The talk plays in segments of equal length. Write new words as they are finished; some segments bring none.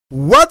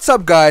What's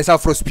up guys?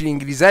 Afro Spring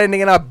ዛሬ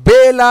እንደገና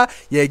ቤላ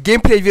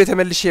የጌምፕሌይ ቪዲዮ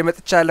ተመልሼ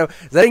መጥቻለሁ።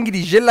 ዛሬ እንግዲህ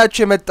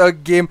ይዤላችሁ የመጣው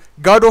ጌም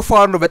God of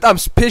War ነው። በጣም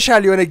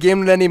ስፔሻል የሆነ ጌም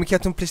ነው ለኔ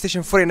ምክንያቱም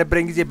PlayStation 4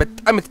 የነበረኝ ጊዜ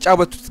በጣም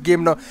የተጫወቱት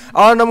ጌም ነው።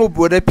 አሁን ደግሞ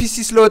ወደ PC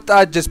ስለወጣ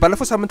ጀስት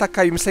ባለፈው ሳምንት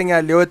አካባቢ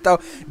ይመስለኛል የወጣው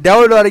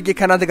ዳውንሎድ አድርጌ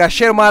ከናንተ ጋር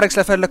ሼር ማድረግ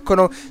ስለፈለኩ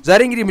ነው። ዛሬ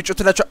እንግዲህ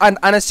ምጮትላችሁ አንድ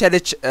አነስ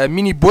ያለች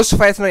ሚኒ ቦስ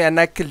ፋይት ነው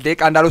ያናክል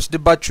ደቂቃ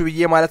እንዳልወስድባችሁ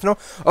ብዬ ማለት ነው።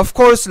 ኦፍ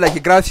ኮርስ ላይክ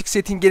የግራፊክ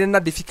ሴቲንግ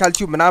እና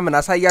ዲፊካልቲው ምናምን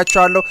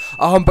አሳያችኋለሁ።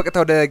 አሁን በቀጥታ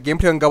ወደ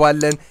ጌምፕሌይ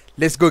እንገባለን።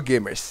 Let's go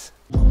gamers.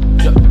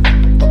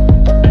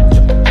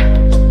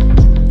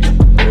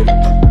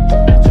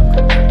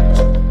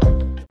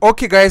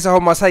 Okay guys,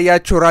 አሁን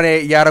ማሳያችሁ ራኔ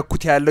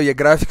ያረኩት ያለው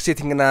የግራፊክ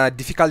ሴቲንግ እና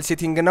ዲፊካልቲ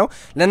ሴቲንግ ነው።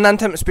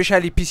 ለእናንተም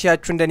ስፔሻሊ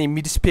ፒሲያችሁ እንደኔ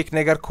ሚድ ስፔክ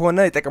ነገር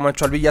ከሆነ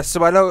ይጠቅማችኋል ብዬ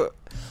አስባለሁ።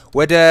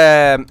 ወደ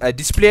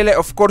ዲስፕሌይ ላይ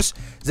ኦፍ ኮርስ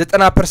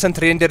 90%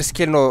 ሬንደር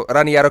ስኬል ነው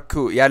ራን ያረኩ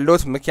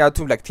ያለውት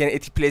ምክንያቱም ላይክ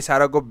 1080 ፕሌስ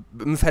አረጋው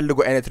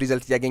የምፈልገው አይነት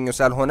ሪዛልት ያገኘው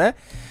ሳልሆነ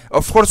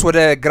ኦፍ ኮርስ ወደ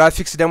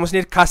ግራፊክስ ደግሞ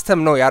ስኔድ ካስተም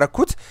ነው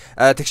ያረኩት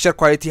ቴክስቸር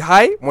ኳሊቲ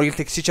ሃይ ሞዴል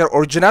ቴክስቸር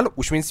ኦሪጂናል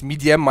which means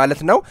medium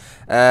ማለት ነው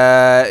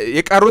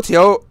የቀሩት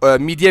ያው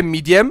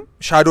medium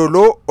shadow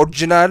low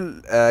original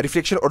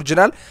reflection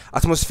original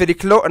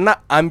atmospheric low እና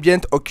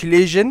ambient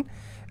occlusion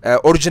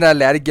original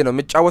ላይ አድርጌ ነው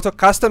የምጫወተው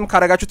ካስተም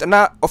ካረጋችሁት እና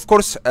ኦፍ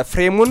ኮርስ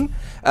ፍሬሙን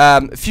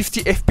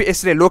 50 fps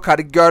ላይ ሎክ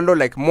አድርጌዋለሁ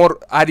ላይክ ሞር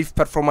አሪፍ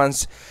ፐርፎርማንስ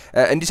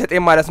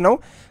እንዲሰጠኝ ማለት ነው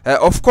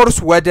ኦፍ ኮርስ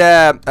ወደ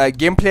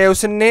ጌምፕሌዩ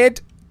ስንሄድ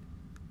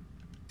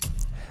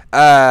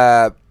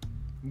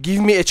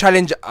give me a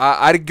challenge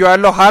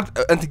አድርጌዋለሁ hard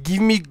and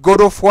give me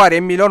God of War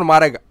የሚለውን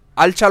ማድረግ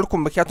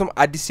አልቻልኩም ምክንያቱም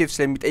አዲስ ሴፍ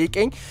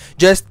ስለሚጠይቀኝ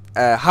just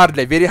hard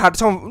ላይ very hard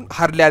ሰው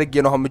hard ላይ አድርጌ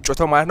ነው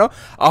የምጫወተው ማለት ነው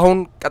አሁን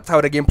ቀጥታ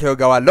ወደ ጌምፕሌዩ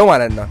ገባለሁ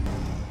ማለት ነው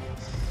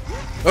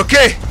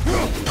Okay,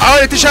 አሁን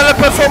የተሻለ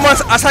ፐርፎርማንስ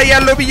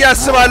አሳያለሁ ብዬ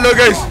አስባለሁ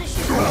guys.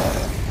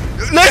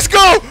 Let's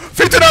go.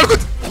 ፊቱን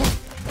አልኩት.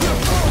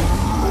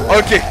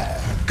 Okay.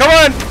 Come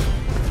on.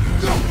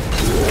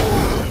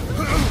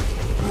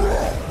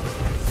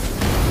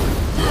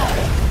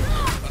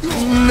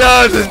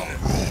 Nothing.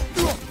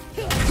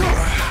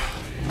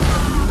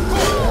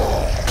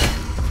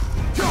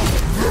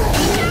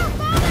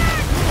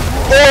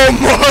 Oh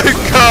my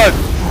god.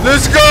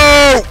 Let's go.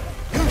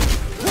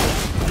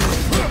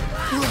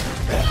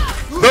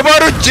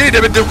 በባዶ እጄ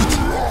ደበደብኩት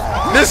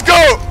Let's go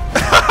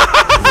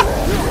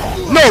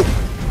No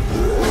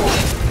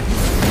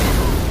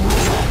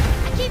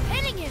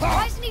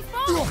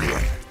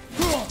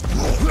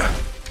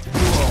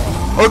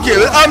Okay,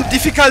 I'm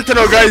difficult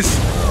now guys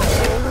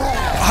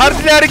Hard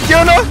ላይ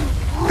አድርጌው ነው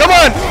Come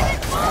on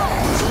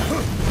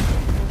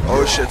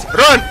Oh shit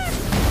Run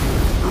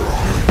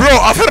Bro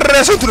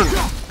አፈረሰው እንትኑን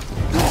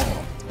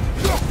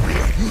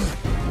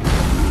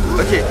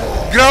Okay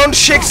Ground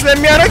shake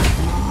ስለሚያደርግ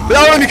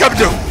በጣም ነው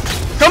የሚከብደው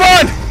Come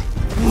on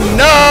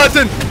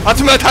Nothing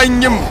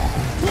አትመታኝም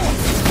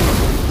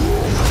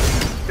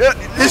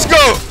Let's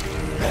go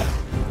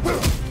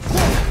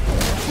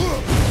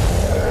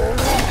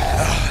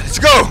Let's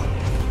go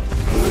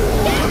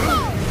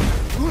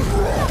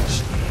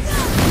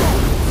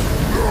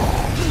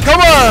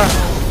Come on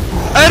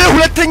አረ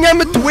ሁለተኛ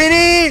ምት ወይኔ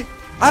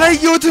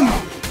አላየሁትም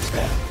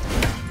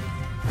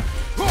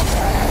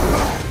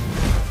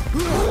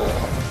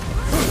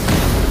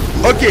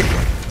Okay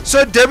So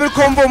double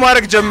combo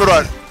ማድረግ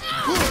ጀምሯል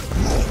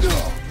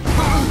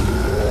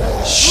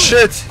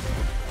Shit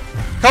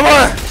Come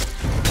on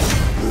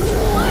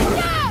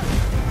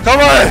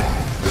Come on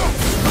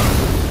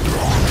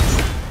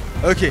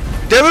Okay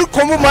double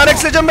combo ማድረግ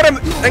ስለጀመረ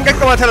ጠንቀቅ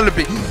ማለት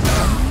አለብኝ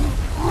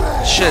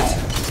Shit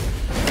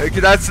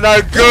Okay that's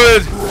not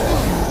good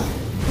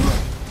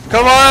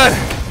Come on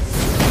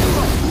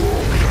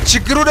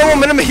ችግሩ ደግሞ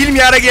ምንም ሂል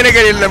የሚያደርግ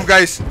ነገር የለም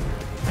guys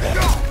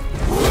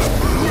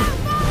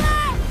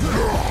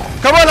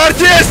Come on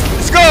RTS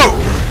let's go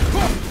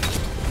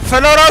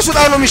ፈላው ራሱ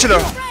ጣው ነው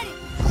የሚችለው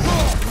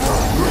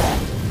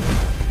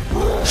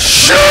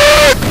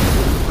Shit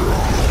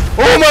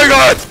Oh my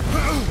god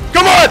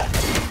Come on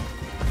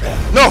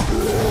No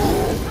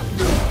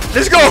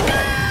Let's go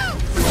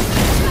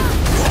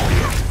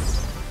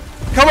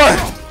Come on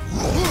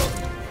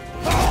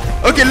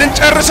Okay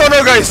ልንጨርሰው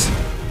ነው guys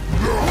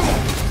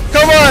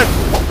Come on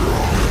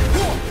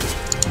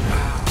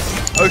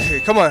Okay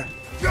come on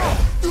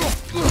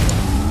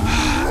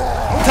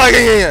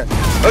ታገኘኝ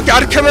ኦኬ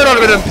አድከመናል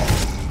በደንብ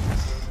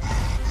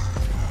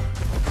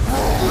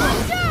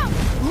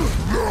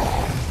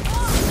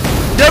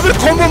ደብል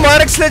ኮምቦ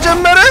ማድረግ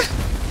ስለጀመረ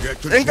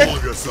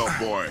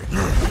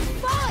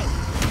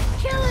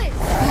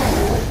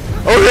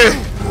ኦኬ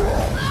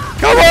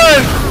Come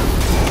on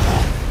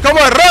Come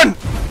on run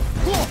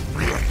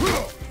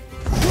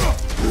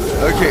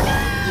Okay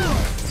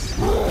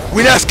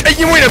ዊና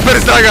አስቀይሞኝ ነበር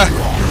እዛ ጋር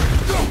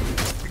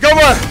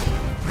Come on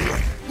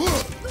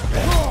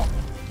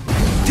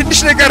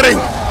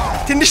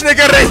ትንሽ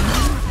ነገረኝ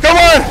Come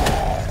on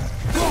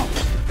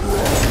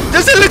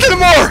Just a little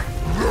more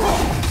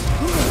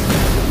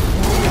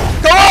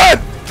Come on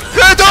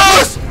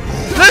Kratos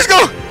Let's go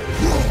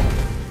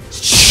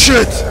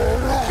Shit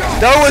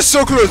That was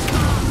so close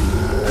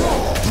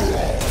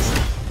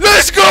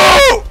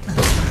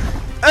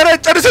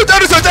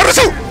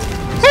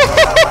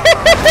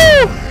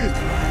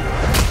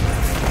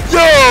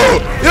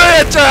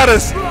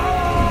ጨራረስ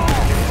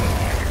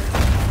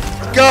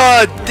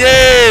God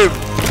damn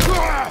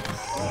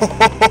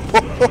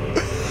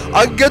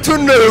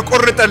አንገቱን ነው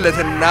የቆረጠለት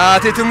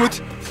እናቴ ትሙት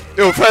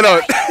ይው ፈላው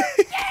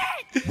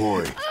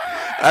boy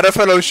አረ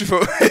ፈላው ሽፎ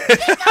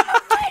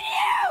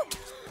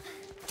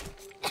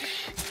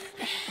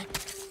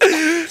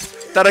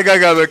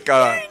ተረጋጋ በቃ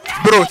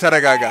ብሮ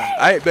ተረጋጋ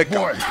አይ በቃ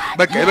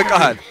በቃ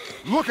ይበቃሃል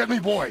look at me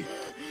boy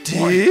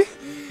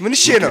ምን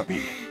እሺ ነው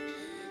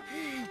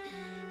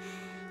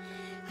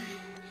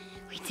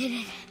we did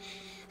it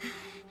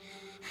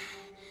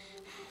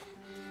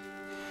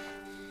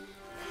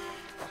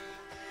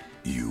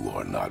you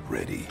are not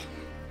ready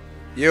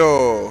yo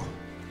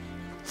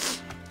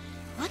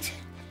what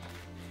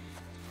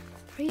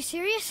are you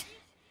serious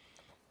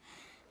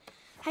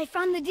I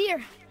found the deer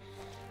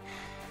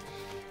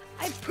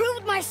I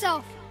proved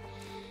myself.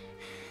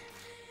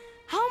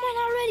 How am I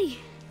not ready?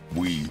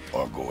 We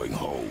are going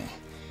home.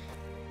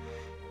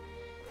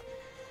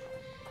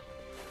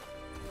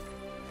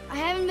 I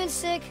haven't been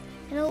sick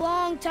in a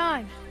long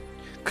time.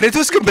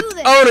 Kratos can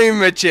በጣም ነው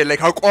የሚመቸኝ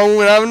like አቋሙ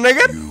ምናምን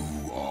ነገር You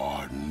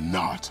are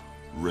not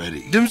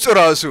ready. ድምፁ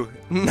ራሱ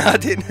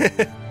እናቴን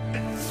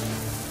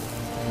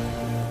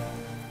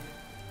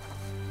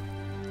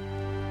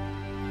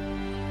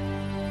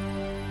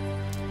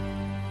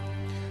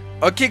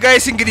Okay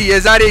guys እንግዲህ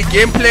የዛሬ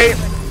ጌምፕሌይ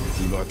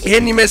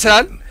ይሄን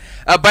ይመስላል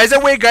by the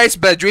way guys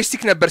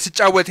በጆይስቲክ ነበር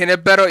ሲጫወት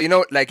የነበረው you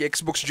know like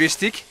Xbox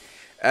joystick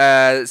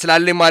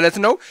ስላለኝ ማለት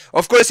ነው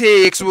of course ይሄ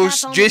Xbox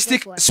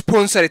joystick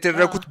ስፖንሰር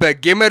የተደረኩት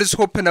በጌመርስ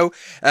ሆፕ ነው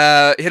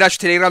ሄዳችሁ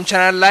ቴሌግራም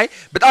ቻናል ላይ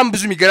በጣም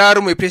ብዙ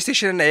የሚገራርሙ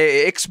የፕሌይስቴሽን እና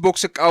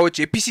የኤክስቦክስ እቃዎች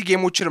የፒሲ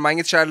ጌሞችን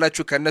ማግኘት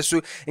ይችላልላችሁ ከነሱ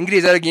እንግዲህ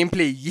የዛሬ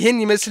ጌምፕሌይ ይሄን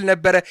ይመስል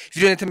ነበር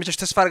ቪዲዮውን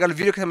የተመቻችሁ ተስፋ አድርጋለሁ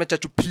ቪዲዮ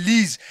ከተመቻችሁ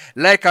ፕሊዝ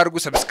ላይክ አድርጉ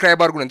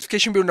ሰብስክራይብ አድርጉ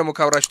ኖቲፊኬሽን ቢሉን ደግሞ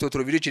ካወራችሁ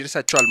ቶሎ ቪዲዮዎች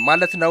ይደርሳችኋል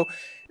ማለት ነው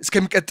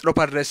እስከሚቀጥለው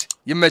ፓርት ድረስ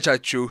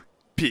ይመቻችሁ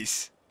ፒስ